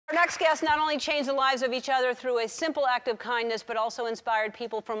Our next guest not only changed the lives of each other through a simple act of kindness, but also inspired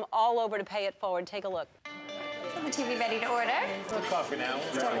people from all over to pay it forward. Take a look. So the TV ready to order? Some coffee now.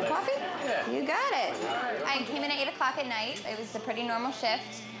 Start with coffee? Yeah. You got it. I came in at 8 o'clock at night. It was a pretty normal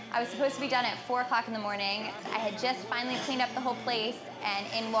shift. I was supposed to be done at 4 o'clock in the morning. I had just finally cleaned up the whole place, and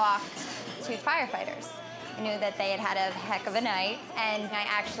in walked 2 firefighters. I knew that they had had a heck of a night, and I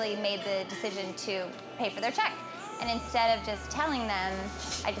actually made the decision to pay for their check. And instead of just telling them,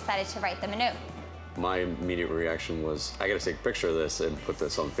 I decided to write them a note. My immediate reaction was, I gotta take a picture of this and put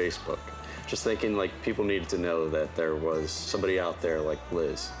this on Facebook. Just thinking like people needed to know that there was somebody out there like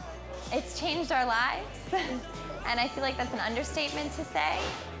Liz. It's changed our lives, and I feel like that's an understatement to say.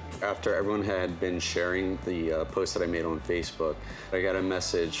 After everyone had been sharing the post that I made on Facebook, I got a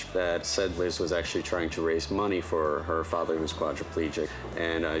message that said Liz was actually trying to raise money for her father who's quadriplegic.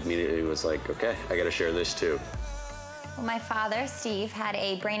 And I immediately was like, okay, I gotta share this too. Well, my father, Steve, had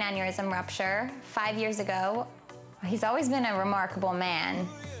a brain aneurysm rupture 5 years ago. He's always been a remarkable man.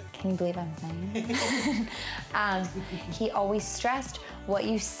 Can you believe I'm saying it? He always stressed, what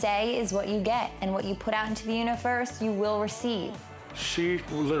you say is what you get, and what you put out into the universe, you will receive. She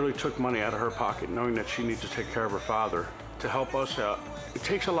literally took money out of her pocket, knowing that she needs to take care of her father to help us out. It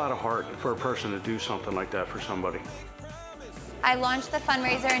takes a lot of heart for a person to do something like that for somebody. I launched the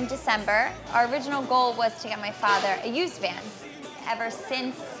fundraiser in December. Our original goal was to get my father a used van. Ever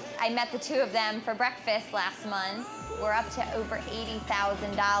since I met the 2 of them for breakfast last month, we're up to over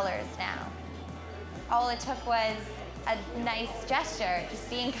 $80,000 now. All it took was a nice gesture, just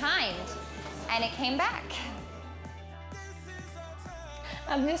being kind, and it came back.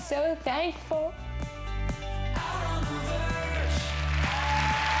 I'm just so thankful.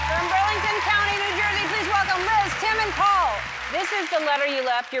 From Burlington County, New Jersey, please welcome Liz, Tim, and Paul. This is the letter you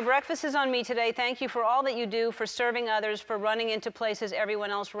left. Your breakfast is on me today. Thank you for all that you do, for serving others, for running into places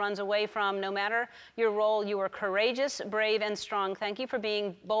everyone else runs away from. No matter your role, you are courageous, brave, and strong. Thank you for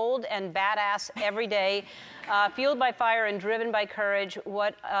being bold and badass every day, fueled by fire and driven by courage.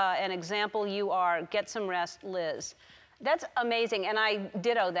 What an example you are. Get some rest, Liz. That's amazing, and I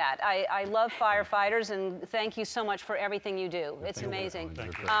ditto that. I love firefighters, and thank you so much for everything you do. It's amazing.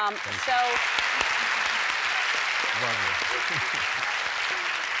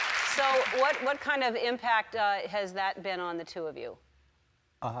 So what kind of impact has that been on the 2 of you?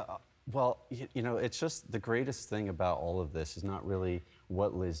 Well, you know, it's just the greatest thing about all of this is not really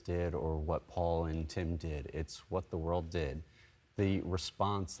what Liz did or what Paul and Tim did. It's what the world did. The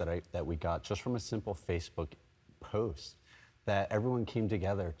response that we got just from a simple Facebook post, that everyone came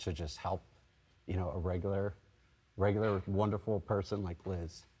together to just help, you know, a regular, wonderful person like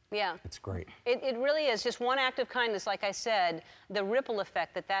Liz. Yeah. It's great. It really is. Just one act of kindness, like I said, the ripple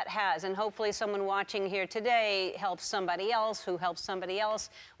effect that has. And hopefully someone watching here today helps somebody else who helps somebody else,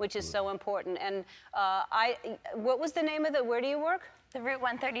 which is so important. And what was the name of where do you work? The Route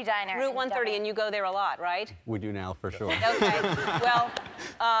 130 Diner. Route 130, and you go there a lot, right? We do now, for sure. Okay. Well,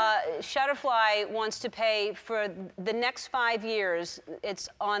 Shutterfly wants to pay for the next 5 years. It's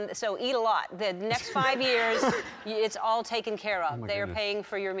on, so eat a lot. The next 5 years, it's all taken care of. They are paying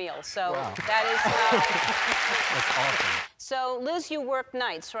for your meals. So that is... That's awesome. So, Liz, you work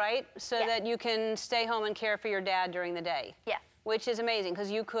nights, right? So that you can stay home and care for your dad during the day. Yes. Which is amazing, because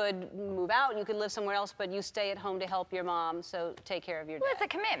you could move out, you could live somewhere else, but you stay at home to help your mom, so take care of your dad. Well, it's a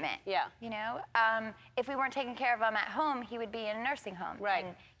commitment. Yeah. You know, if we weren't taking care of him at home, he would be in a nursing home. Right.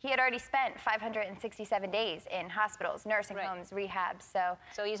 And he had already spent 567 days in hospitals, nursing homes, rehabs, so.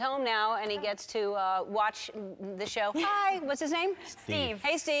 So he's home now, and he gets to watch the show. Hi, what's his name? Steve.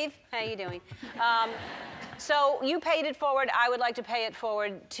 Hey, Steve. How you doing? So you paid it forward. I would like to pay it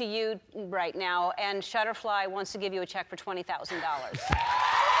forward to you right now, and Shutterfly wants to give you a check for $20,000.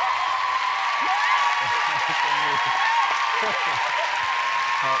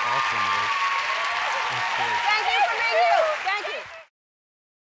 How awesome, Liz. That's great.